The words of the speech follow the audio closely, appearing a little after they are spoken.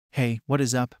Hey, what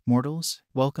is up, mortals?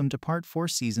 Welcome to part 4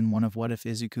 season 1 of What If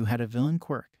Izuku Had a Villain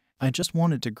Quirk. I just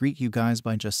wanted to greet you guys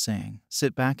by just saying,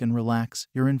 sit back and relax,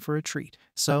 you're in for a treat.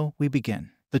 So, we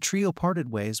begin. The trio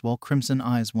parted ways while Crimson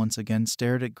Eyes once again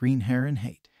stared at Green Hair in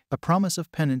hate. A promise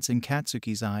of penance in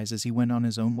Katsuki's eyes as he went on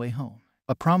his own way home.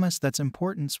 A promise that's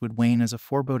importance would wane as a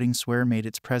foreboding swear made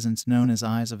its presence known as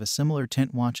Eyes of a Similar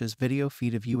Tint watches video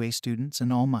feed of UA students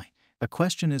and All Might. A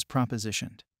question is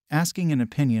propositioned, asking an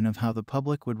opinion of how the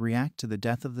public would react to the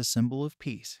death of the symbol of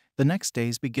peace. The next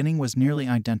day's beginning was nearly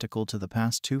identical to the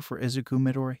past two for Izuku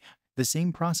Midoriya. The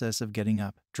same process of getting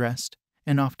up, dressed,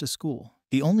 and off to school.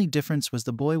 The only difference was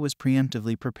the boy was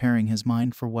preemptively preparing his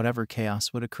mind for whatever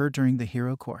chaos would occur during the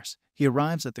hero course. He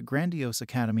arrives at the grandiose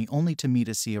academy only to meet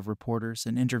a sea of reporters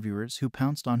and interviewers who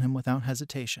pounced on him without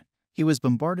hesitation. He was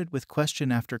bombarded with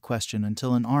question after question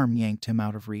until an arm yanked him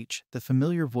out of reach, the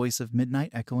familiar voice of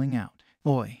Midnight echoing out.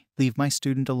 "Oi, leave my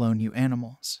student alone, you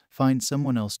animals. Find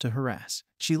someone else to harass."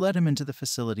 She led him into the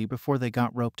facility before they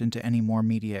got roped into any more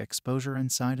media exposure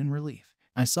and sighed in relief.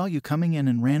 "I saw you coming in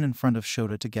and ran in front of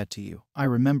Shota to get to you. I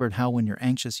remembered how when you're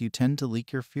anxious you tend to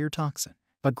leak your fear toxin."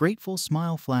 A grateful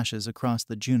smile flashes across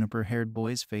the juniper-haired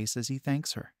boy's face as he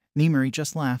thanks her. Nimari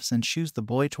just laughs and shoos the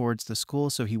boy towards the school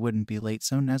so he wouldn't be late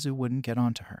so Nezu wouldn't get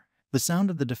onto her. The sound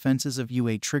of the defenses of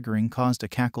UA triggering caused a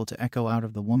cackle to echo out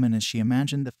of the woman as she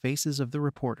imagined the faces of the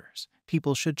reporters.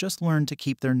 "People should just learn to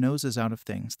keep their noses out of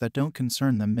things that don't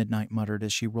concern them," Midnight muttered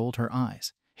as she rolled her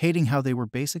eyes, hating how they were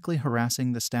basically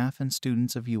harassing the staff and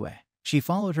students of UA. She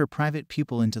followed her private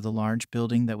pupil into the large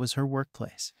building that was her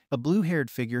workplace. A blue-haired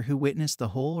figure who witnessed the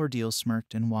whole ordeal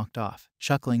smirked and walked off,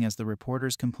 chuckling as the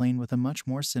reporters complained with a much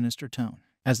more sinister tone.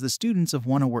 As the students of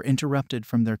Wano were interrupted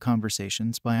from their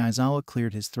conversations by Aizawa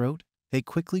cleared his throat, they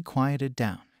quickly quieted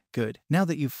down. "Good. Now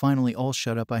that you've finally all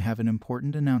shut up, I have an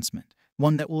important announcement.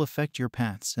 One that will affect your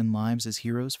paths and lives as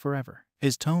heroes forever."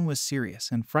 His tone was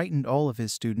serious and frightened all of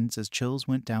his students as chills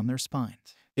went down their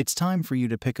spines. "It's time for you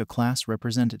to pick a class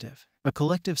representative." A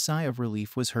collective sigh of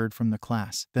relief was heard from the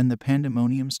class. Then the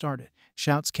pandemonium started.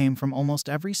 Shouts came from almost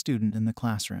every student in the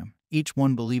classroom, each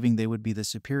one believing they would be the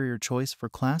superior choice for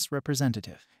class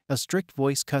representative. A strict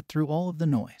voice cut through all of the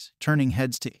noise, turning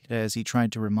heads to Ida as he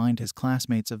tried to remind his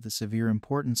classmates of the severe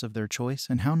importance of their choice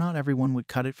and how not everyone would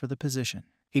cut it for the position.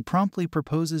 He promptly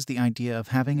proposes the idea of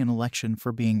having an election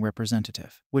for being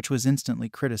representative, which was instantly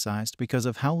criticized because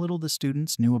of how little the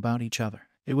students knew about each other.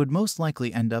 It would most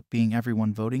likely end up being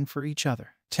everyone voting for each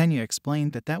other. Tenya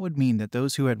explained that would mean that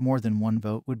those who had more than one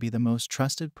vote would be the most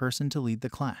trusted person to lead the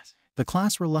class. The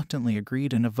class reluctantly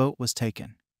agreed and a vote was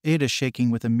taken. Ida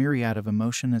shaking with a myriad of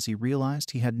emotion as he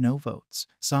realized he had no votes.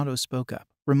 Sato spoke up,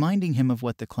 reminding him of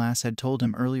what the class had told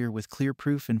him earlier with clear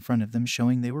proof in front of them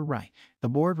showing they were right. The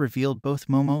board revealed both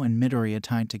Momo and Midoriya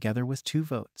tied together with 2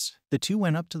 votes. The two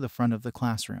went up to the front of the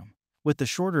classroom, with the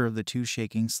shorter of the two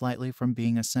shaking slightly from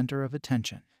being a center of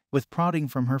attention. With prodding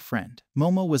from her friend,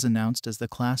 Momo was announced as the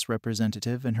class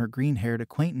representative and her green-haired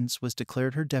acquaintance was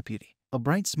declared her deputy. A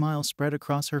bright smile spread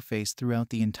across her face throughout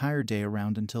the entire day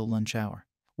around until lunch hour,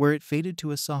 where it faded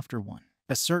to a softer one.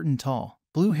 A certain tall,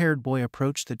 blue-haired boy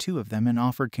approached the two of them and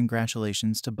offered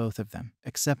congratulations to both of them,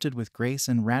 accepted with grace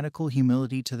and radical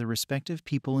humility to the respective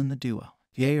people in the duo.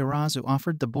 Yaorazu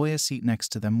offered the boy a seat next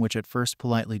to them, which at first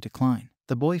politely declined,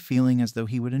 the boy feeling as though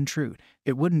he would intrude.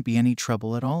 "It wouldn't be any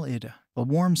trouble at all, Ida." A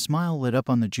warm smile lit up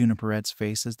on the Juniperette's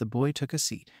face as the boy took a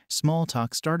seat. Small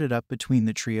talk started up between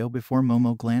the trio before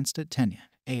Momo glanced at Tenya.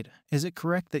 "Ada, is it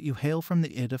correct that you hail from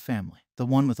the Ida family, the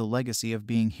one with a legacy of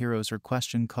being heroes?" Her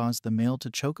question caused the male to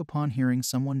choke upon hearing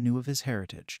someone knew of his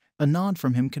heritage. A nod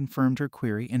from him confirmed her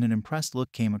query and an impressed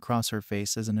look came across her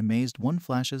face as an amazed one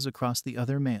flashes across the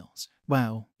other males.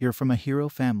 "Wow, you're from a hero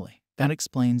family. That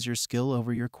explains your skill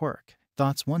over your quirk."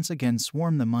 Thoughts once again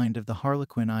swarm the mind of the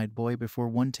harlequin-eyed boy before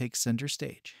one takes center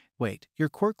stage. "Wait, your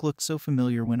quirk looked so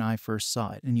familiar when I first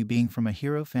saw it, and you being from a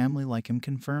hero family like him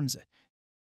confirms it."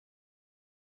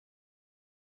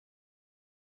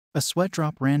 A sweat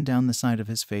drop ran down the side of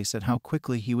his face at how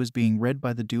quickly he was being read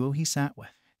by the duo he sat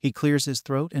with. He clears his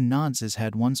throat and nods his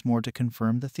head once more to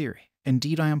confirm the theory.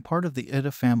 "Indeed, I am part of the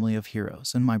Ida family of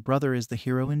heroes, and my brother is the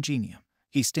hero Ingenium."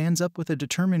 He stands up with a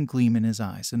determined gleam in his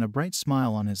eyes and a bright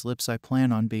smile on his lips. "I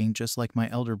plan on being just like my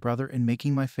elder brother and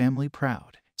making my family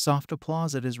proud." Soft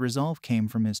applause at his resolve came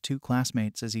from his 2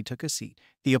 classmates as he took a seat.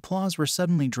 The applause were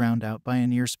suddenly drowned out by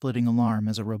an ear-splitting alarm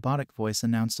as a robotic voice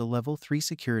announced a level 3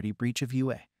 security breach of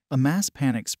UA. A mass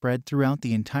panic spread throughout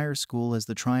the entire school as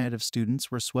the triad of students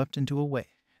were swept into a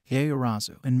wave.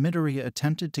 Yaorazu and Midoriya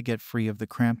attempted to get free of the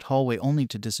cramped hallway only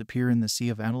to disappear in the sea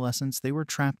of adolescence they were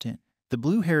trapped in. The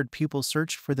blue-haired pupil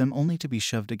searched for them only to be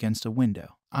shoved against a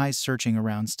window, eyes searching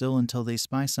around still until they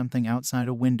spy something outside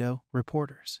a window,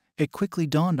 reporters. It quickly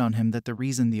dawned on him that the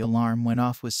reason the alarm went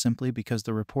off was simply because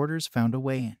the reporters found a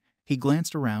way in. He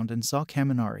glanced around and saw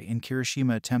Kaminari and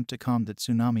Kirishima attempt to calm the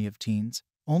tsunami of teens,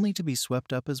 only to be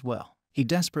swept up as well. He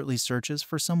desperately searches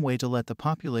for some way to let the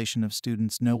population of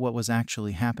students know what was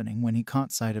actually happening when he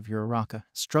caught sight of Uraraka,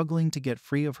 struggling to get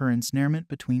free of her ensnarement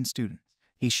between students.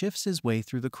 He shifts his way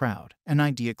through the crowd, an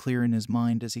idea clear in his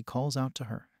mind as he calls out to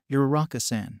her.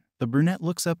 Uraraka-san. The brunette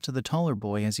looks up to the taller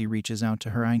boy as he reaches out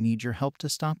to her. I need your help to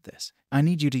stop this. I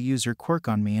need you to use your quirk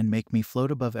on me and make me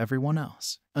float above everyone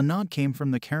else. A nod came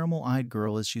from the caramel-eyed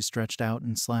girl as she stretched out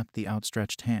and slapped the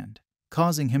outstretched hand,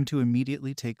 causing him to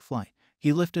immediately take flight.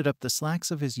 He lifted up the slacks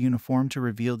of his uniform to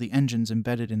reveal the engines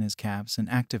embedded in his calves and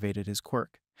activated his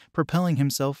quirk, propelling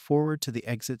himself forward to the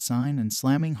exit sign and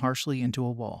slamming harshly into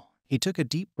a wall. He took a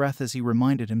deep breath as he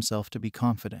reminded himself to be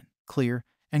confident, clear,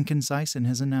 and concise in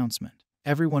his announcement.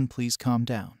 Everyone please calm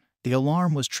down. The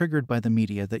alarm was triggered by the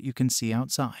media that you can see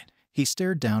outside. He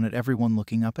stared down at everyone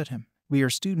looking up at him. We are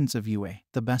students of UA,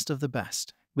 the best of the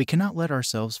best. We cannot let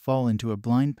ourselves fall into a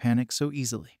blind panic so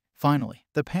easily. Finally,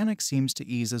 the panic seems to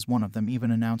ease as one of them even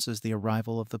announces the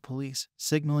arrival of the police,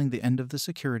 signaling the end of the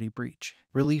security breach.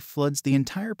 Relief floods the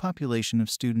entire population of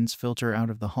students filter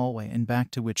out of the hallway and back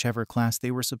to whichever class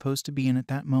they were supposed to be in at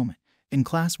that moment. In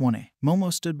Class 1A,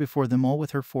 Momo stood before them all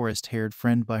with her forest-haired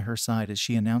friend by her side as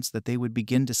she announced that they would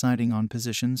begin deciding on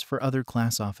positions for other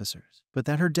class officers, but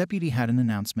that her deputy had an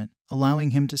announcement,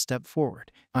 allowing him to step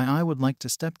forward. I would like to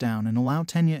step down and allow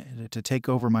Tenya to take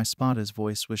over my spot. His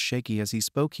voice was shaky as he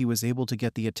spoke. He was able to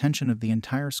get the attention of the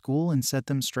entire school and set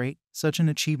them straight. Such an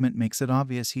achievement makes it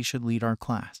obvious he should lead our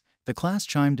class. The class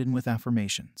chimed in with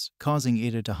affirmations, causing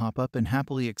Ada to hop up and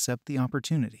happily accept the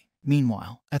opportunity.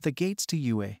 Meanwhile, at the gates to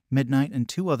UA, Midnight and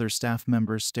two other staff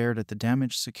members stared at the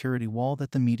damaged security wall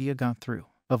that the media got through.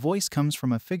 A voice comes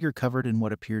from a figure covered in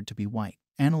what appeared to be white,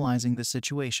 analyzing the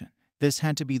situation. This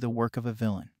had to be the work of a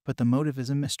villain, but the motive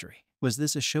is a mystery. Was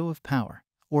this a show of power,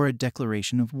 or a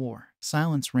declaration of war?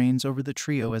 Silence reigns over the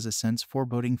trio as a sense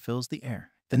foreboding fills the air.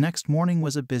 The next morning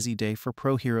was a busy day for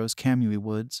pro-heroes Kamui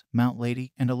Woods, Mount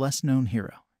Lady, and a less-known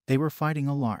hero. They were fighting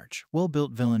a large,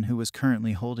 well-built villain who was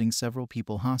currently holding several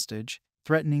people hostage,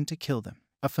 threatening to kill them.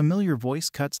 A familiar voice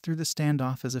cuts through the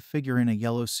standoff as a figure in a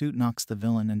yellow suit knocks the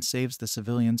villain and saves the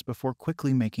civilians before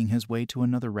quickly making his way to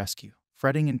another rescue,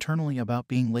 fretting internally about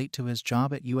being late to his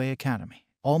job at UA Academy.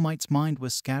 All Might's mind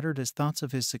was scattered as thoughts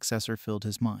of his successor filled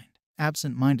his mind,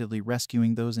 absent-mindedly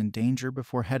rescuing those in danger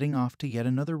before heading off to yet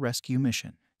another rescue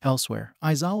mission. Elsewhere,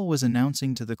 Aizawa was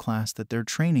announcing to the class that their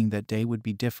training that day would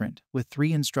be different, with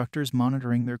 3 instructors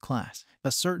monitoring their class.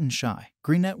 A certain shy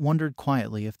Greenette wondered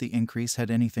quietly if the increase had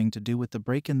anything to do with the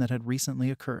break-in that had recently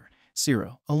occurred.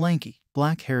 Zero, a lanky,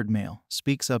 black-haired male,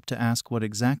 speaks up to ask what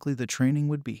exactly the training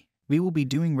would be. We will be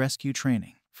doing rescue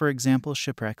training. For example,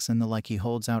 shipwrecks and the like. He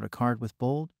holds out a card with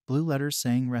bold, blue letters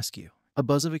saying rescue. A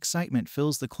buzz of excitement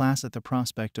fills the class at the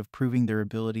prospect of proving their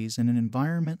abilities in an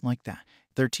environment like that.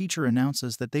 Their teacher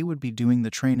announces that they would be doing the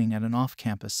training at an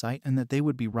off-campus site and that they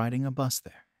would be riding a bus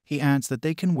there. He adds that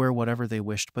they can wear whatever they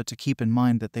wished, but to keep in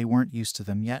mind that they weren't used to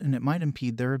them yet and it might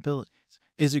impede their abilities.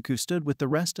 Izuku stood with the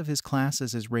rest of his class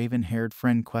as his raven-haired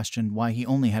friend questioned why he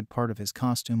only had part of his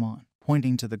costume on,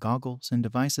 pointing to the goggles and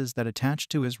devices that attached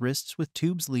to his wrists with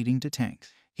tubes leading to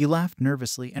tanks. He laughed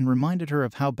nervously and reminded her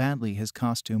of how badly his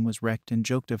costume was wrecked and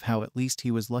joked of how at least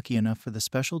he was lucky enough for the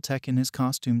special tech in his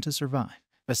costume to survive.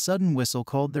 A sudden whistle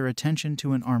called their attention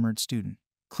to an armored student,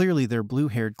 clearly their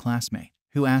blue-haired classmate,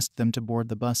 who asked them to board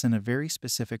the bus in a very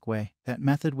specific way. That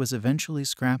method was eventually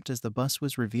scrapped as the bus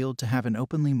was revealed to have an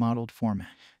openly modeled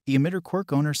format. The emitter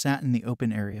Quirk owner sat in the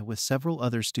open area with several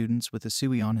other students, with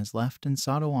Asui on his left and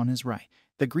Sato on his right.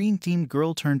 The green-themed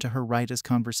girl turned to her right as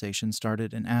conversation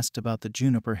started and asked about the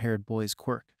juniper-haired boy's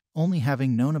quirk, only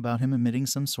having known about him emitting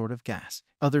some sort of gas.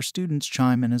 Other students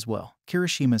chime in as well,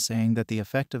 Kirishima saying that the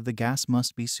effect of the gas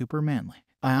must be super manly.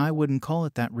 I wouldn't call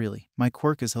it that really. My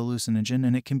quirk is hallucinogen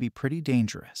and it can be pretty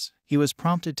dangerous. He was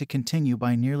prompted to continue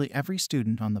by nearly every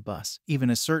student on the bus. Even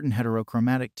a certain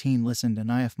heterochromatic teen listened, and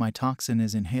if my toxin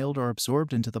is inhaled or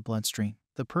absorbed into the bloodstream,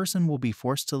 the person will be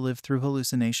forced to live through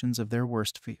hallucinations of their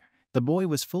worst fear. The boy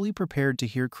was fully prepared to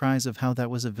hear cries of how that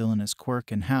was a villainous quirk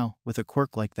and how, with a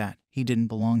quirk like that, he didn't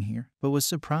belong here, but was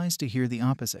surprised to hear the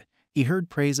opposite. He heard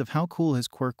praise of how cool his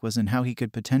quirk was and how he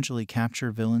could potentially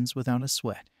capture villains without a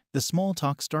sweat. The small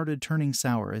talk started turning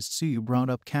sour as Tsuyu brought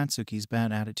up Katsuki's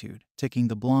bad attitude, ticking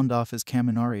the blonde off as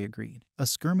Kaminari agreed, a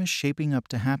skirmish shaping up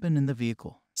to happen in the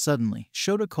vehicle. Suddenly,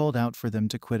 Shota called out for them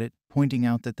to quit it, pointing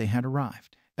out that they had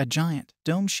arrived. A giant,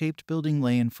 dome-shaped building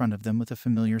lay in front of them with a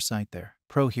familiar sight there.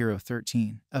 Pro Hero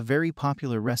 13, a very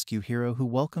popular rescue hero who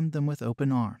welcomed them with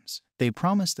open arms. They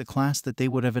promised the class that they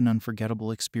would have an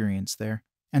unforgettable experience there,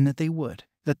 and that they would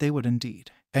indeed.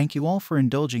 Thank you all for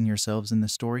indulging yourselves in the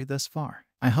story thus far.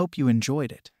 I hope you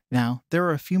enjoyed it. Now, there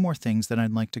are a few more things that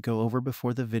I'd like to go over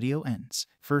before the video ends.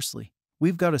 Firstly,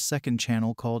 we've got a second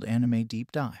channel called Anime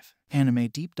Deep Dive. Anime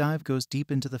Deep Dive goes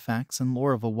deep into the facts and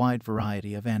lore of a wide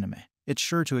variety of anime. It's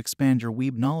sure to expand your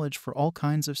weeb knowledge for all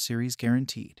kinds of series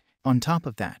guaranteed. On top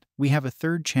of that, we have a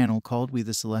third channel called We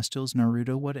The Celestials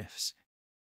Naruto What Ifs.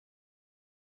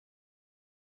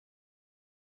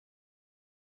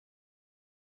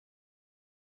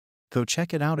 Go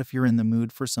check it out if you're in the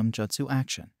mood for some jutsu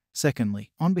action.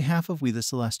 Secondly, on behalf of We The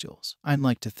Celestials, I'd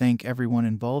like to thank everyone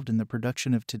involved in the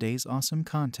production of today's awesome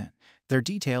content. Their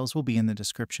details will be in the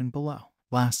description below.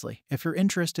 Lastly, if you're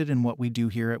interested in what we do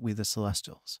here at We The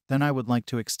Celestials, then I would like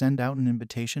to extend out an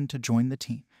invitation to join the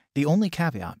team. The only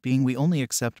caveat being we only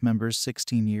accept members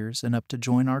 16 years and up to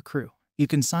join our crew. You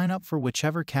can sign up for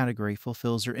whichever category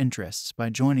fulfills your interests by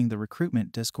joining the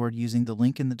recruitment Discord using the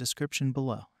link in the description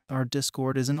below. Our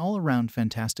Discord is an all-around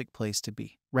fantastic place to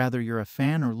be, whether you're a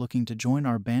fan or looking to join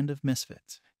our band of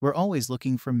misfits. We're always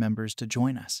looking for members to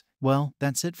join us. Well,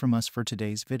 that's it from us for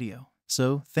today's video.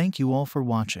 So, thank you all for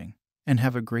watching, and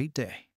have a great day.